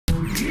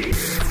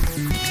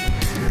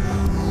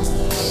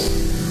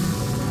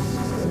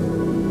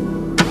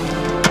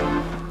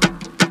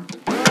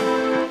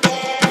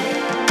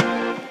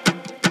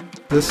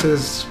This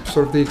is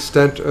sort of the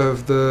extent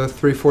of the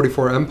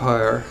 344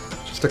 Empire.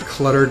 Just a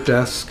cluttered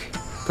desk.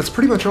 That's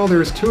pretty much all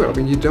there is to it. I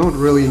mean, you don't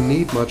really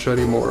need much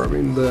anymore. I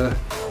mean, the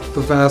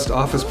vast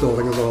office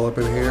building is all up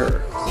in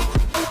here.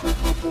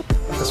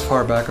 As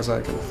far back as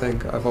I can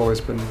think, I've always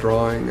been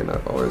drawing and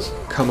I've always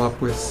come up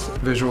with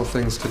visual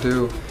things to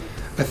do.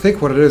 I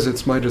think what it is,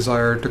 it's my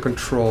desire to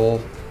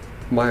control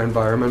my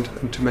environment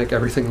and to make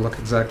everything look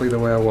exactly the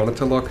way I want it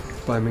to look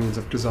by means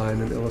of design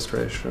and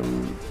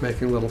illustration,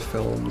 making little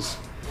films.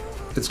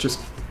 It's just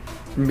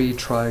me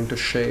trying to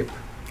shape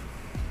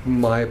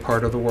my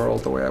part of the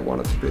world the way I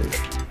want it to be.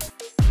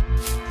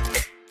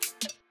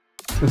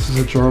 This is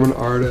a German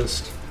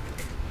artist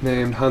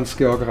named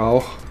Hans-Georg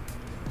Rauch,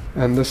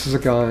 and this is a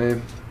guy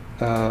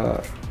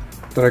that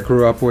I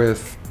grew up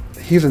with.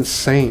 He's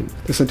insane.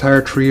 This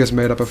entire tree is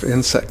made up of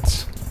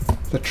insects.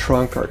 The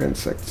trunk are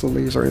insects, the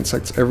leaves are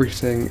insects,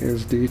 everything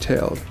is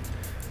detailed.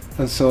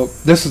 And so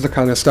this is the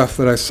kind of stuff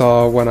that I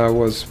saw when I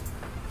was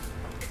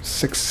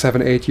 6,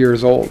 7, 8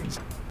 years old.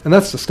 And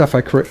that's the stuff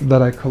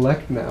that I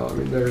collect now. I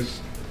mean,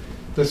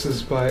 this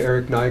is by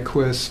Eric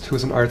Nyquist,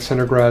 who's an art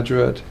center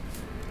graduate.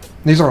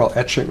 These are all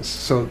etchings,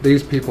 so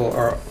these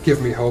people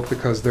give me hope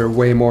because they're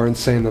way more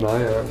insane than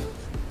I am.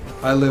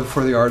 I live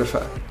for the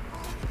artifact.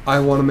 I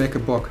want to make a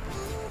book.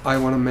 I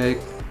want to make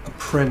a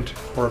print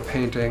or a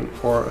painting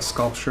or a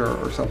sculpture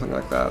or something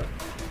like that.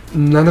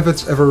 None of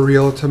it's ever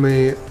real to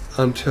me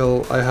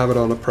until I have it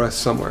on a press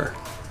somewhere.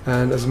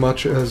 And as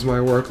much as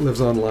my work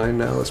lives online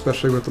now,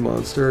 especially with the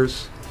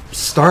monsters,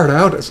 start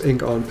out as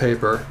ink on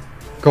paper,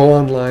 go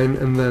online,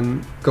 and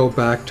then go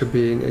back to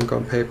being ink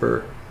on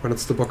paper when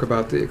it's the book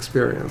about the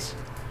experience.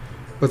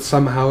 But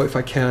somehow, if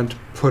I can't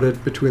put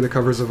it between the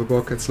covers of a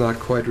book, it's not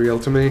quite real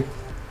to me.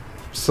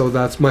 So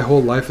that's my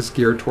whole life is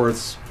geared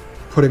towards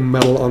putting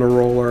metal on a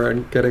roller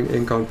and getting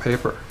ink on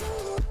paper.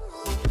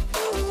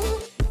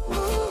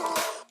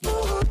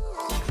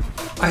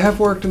 I have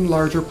worked in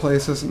larger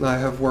places and I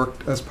have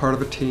worked as part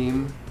of a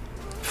team.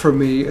 For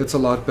me, it's a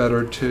lot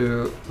better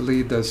to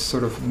lead this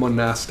sort of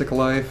monastic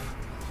life.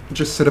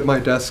 Just sit at my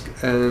desk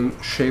and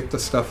shape the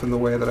stuff in the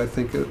way that I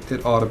think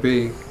it ought to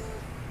be.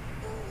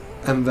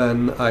 And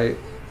then I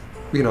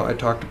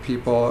talk to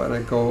people and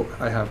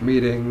I have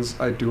meetings,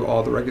 I do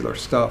all the regular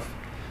stuff.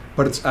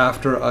 But it's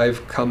after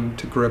I've come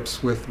to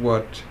grips with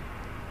what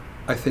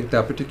I think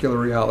that particular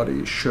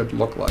reality should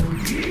look like.